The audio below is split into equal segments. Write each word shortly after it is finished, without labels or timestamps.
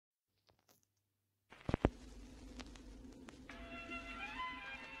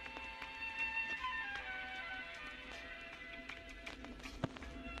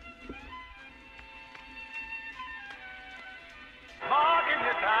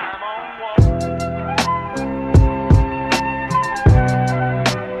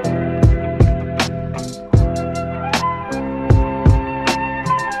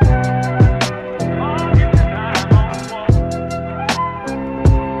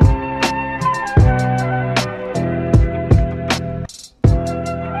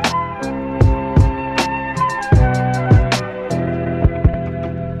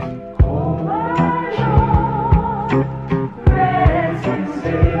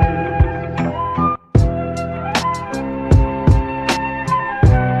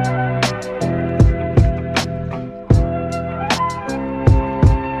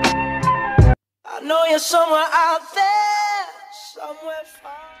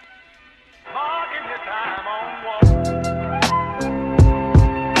Marking your time on walk.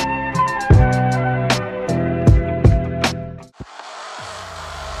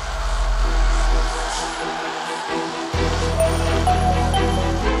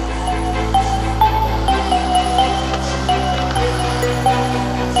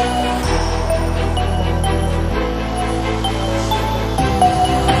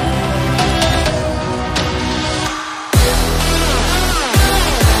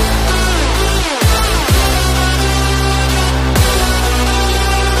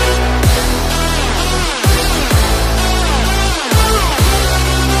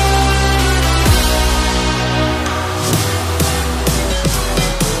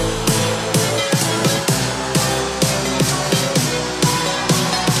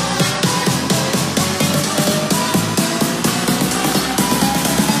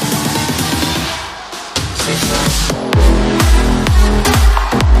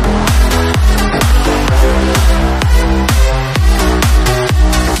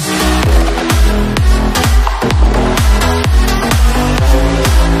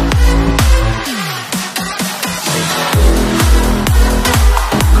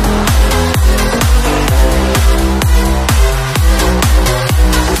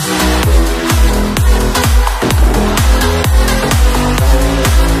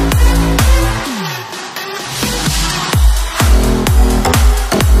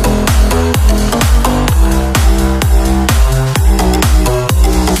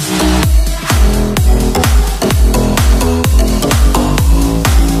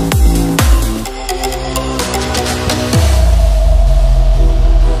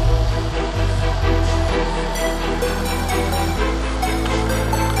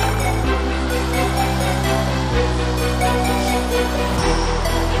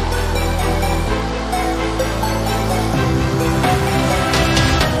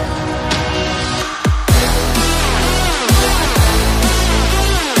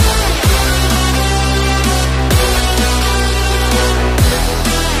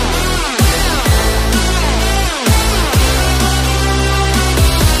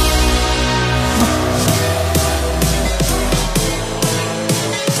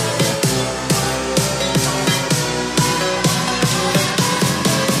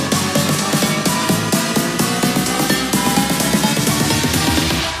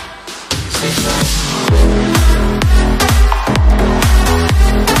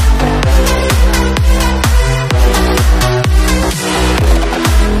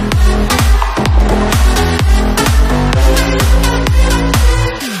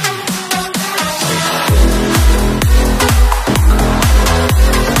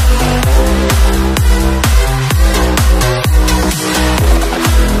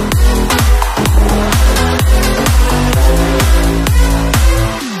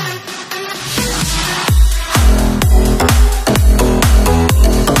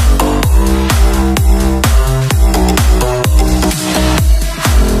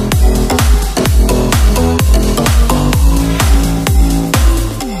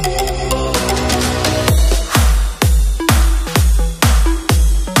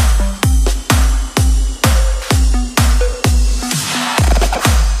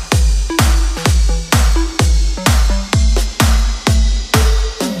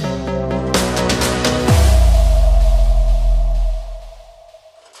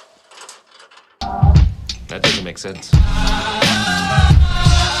 That doesn't make sense.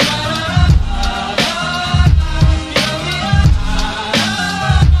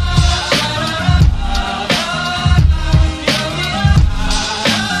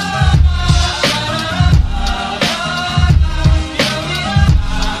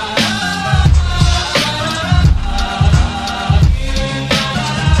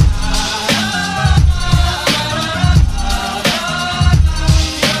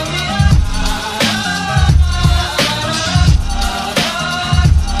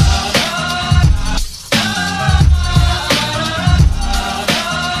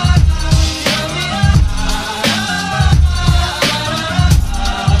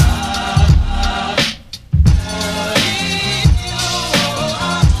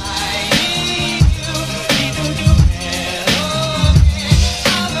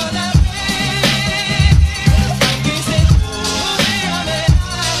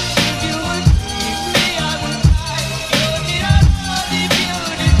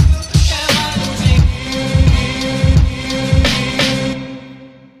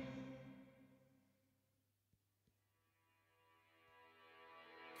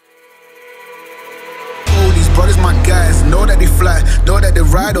 Brothers my guys, know that they fly, know that they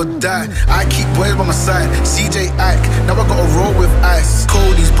ride or die. I keep boys by my side, CJ Ike, now I gotta roll with ice.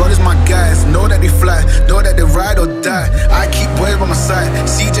 Cold, these brothers my guys, that they fly, know that they ride or die. I keep boys by my side,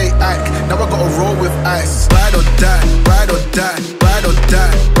 CJ Ike, now I gotta roll with ice. Ride or die, ride or die, ride or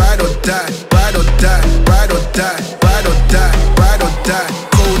die, ride or die, ride or die, ride or die, ride or die, ride or die.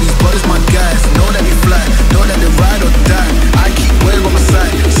 These boys my guys, know that they fly, know that they ride or die. I keep boys by my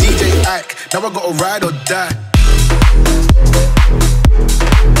side, CJ Ike, now I gotta ride or die.